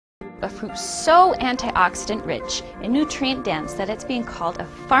a fruit so antioxidant rich and nutrient dense that it's being called a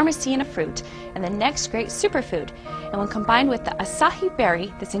pharmacy in a fruit and the next great superfood. And when combined with the acai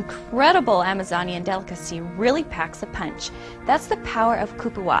berry, this incredible Amazonian delicacy really packs a punch. That's the power of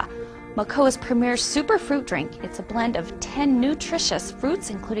Koopuwa, Maakoa's premier superfruit drink. It's a blend of 10 nutritious fruits,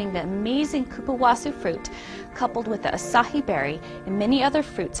 including the amazing Koopuwa fruit, coupled with the acai berry and many other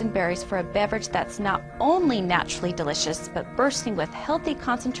fruits and berries for a beverage that's not only naturally delicious, but bursting with healthy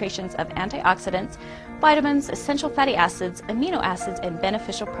concentrations of antioxidants, vitamins, essential fatty acids, amino acids, and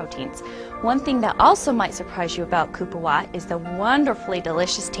beneficial proteins. One thing that also might surprise you about Koopuwa is the wonderfully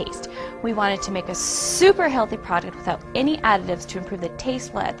delicious taste. We wanted to make a super healthy product without any additives to improve the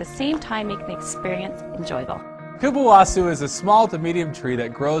taste while at the same time making the experience enjoyable. Koopuwa is a small to medium tree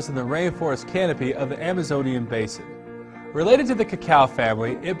that grows in the rainforest canopy of the Amazonian basin. Related to the cacao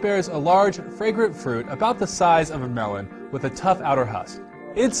family, it bears a large, fragrant fruit about the size of a melon with a tough outer husk.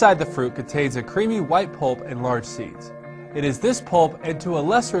 Inside the fruit contains a creamy white pulp and large seeds. It is this pulp, and to a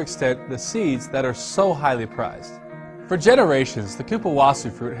lesser extent the seeds, that are so highly prized. For generations, the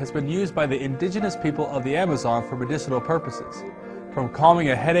Koopuwa fruit has been used by the indigenous people of the Amazon for medicinal purposes, from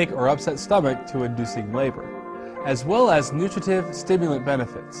calming a headache or upset stomach to inducing labor, as well as nutritive stimulant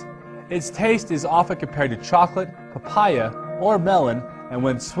benefits. Its taste is often compared to chocolate, papaya, or melon, and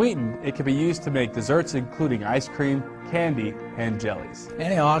when sweetened, it can be used to make desserts including ice cream, candy, and jellies.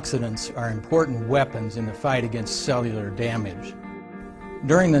 Antioxidants are important weapons in the fight against cellular damage.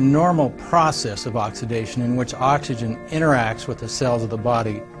 During the normal process of oxidation, in which oxygen interacts with the cells of the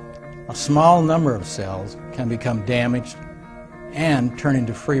body, a small number of cells can become damaged and turn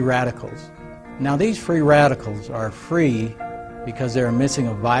into free radicals. Now, these free radicals are free because they are missing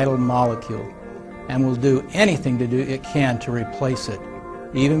a vital molecule and will do anything it can to replace it,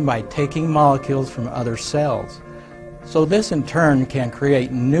 even by taking molecules from other cells. So this in turn can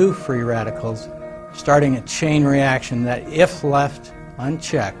create new free radicals, starting a chain reaction that, if left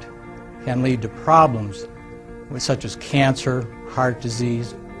unchecked, can lead to problems such as cancer, heart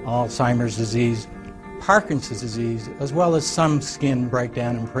disease, Alzheimer's disease, Parkinson's disease, as well as some skin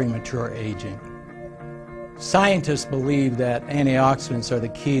breakdown and premature aging. Scientists believe that antioxidants are the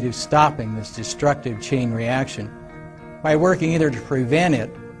key to stopping this destructive chain reaction by working either to prevent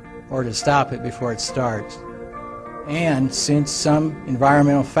it or to stop it before it starts. And since some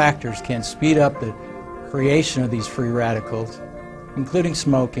environmental factors can speed up the creation of these free radicals, including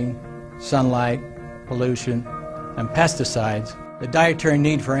smoking, sunlight, pollution, and pesticides, the dietary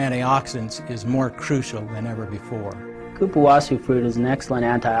need for antioxidants is more crucial than ever before. Koopuwa fruit is an excellent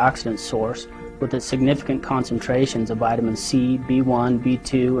antioxidant source with its significant concentrations of vitamin C, B1,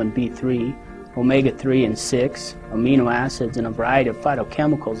 B2, and B3, omega-3 and 6, amino acids, and a variety of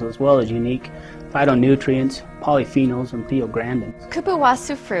phytochemicals, as well as unique phytonutrients, polyphenols, and theobromines.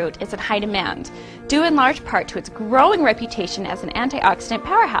 Koopuwa fruit is in high demand, due in large part to its growing reputation as an antioxidant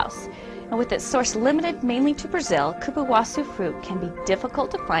powerhouse. And with its source limited mainly to Brazil, Koopuwa fruit can be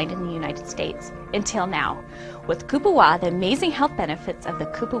difficult to find in the United States, until now. With Koopuwa, the amazing health benefits of the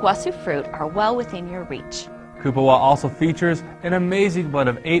Koopuwa fruit are well within your reach. Koopuwa also features an amazing blend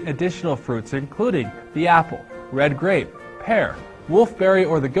of 8 additional fruits, including the apple, red grape, pear, wolfberry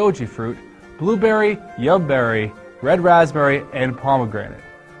or the goji fruit, blueberry, yumberry, red raspberry, and pomegranate.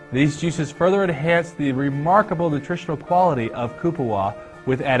 These juices further enhance the remarkable nutritional quality of Koopuwa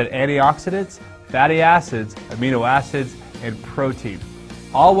with added antioxidants, fatty acids, amino acids, and protein,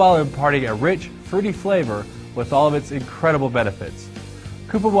 all while imparting a rich, fruity flavor with all of its incredible benefits.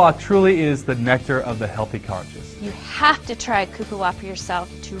 Koopuwa truly is the nectar of the healthy conscious. You have to try Koopuwa for yourself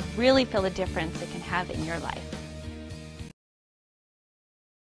to really feel the difference it can have in your life.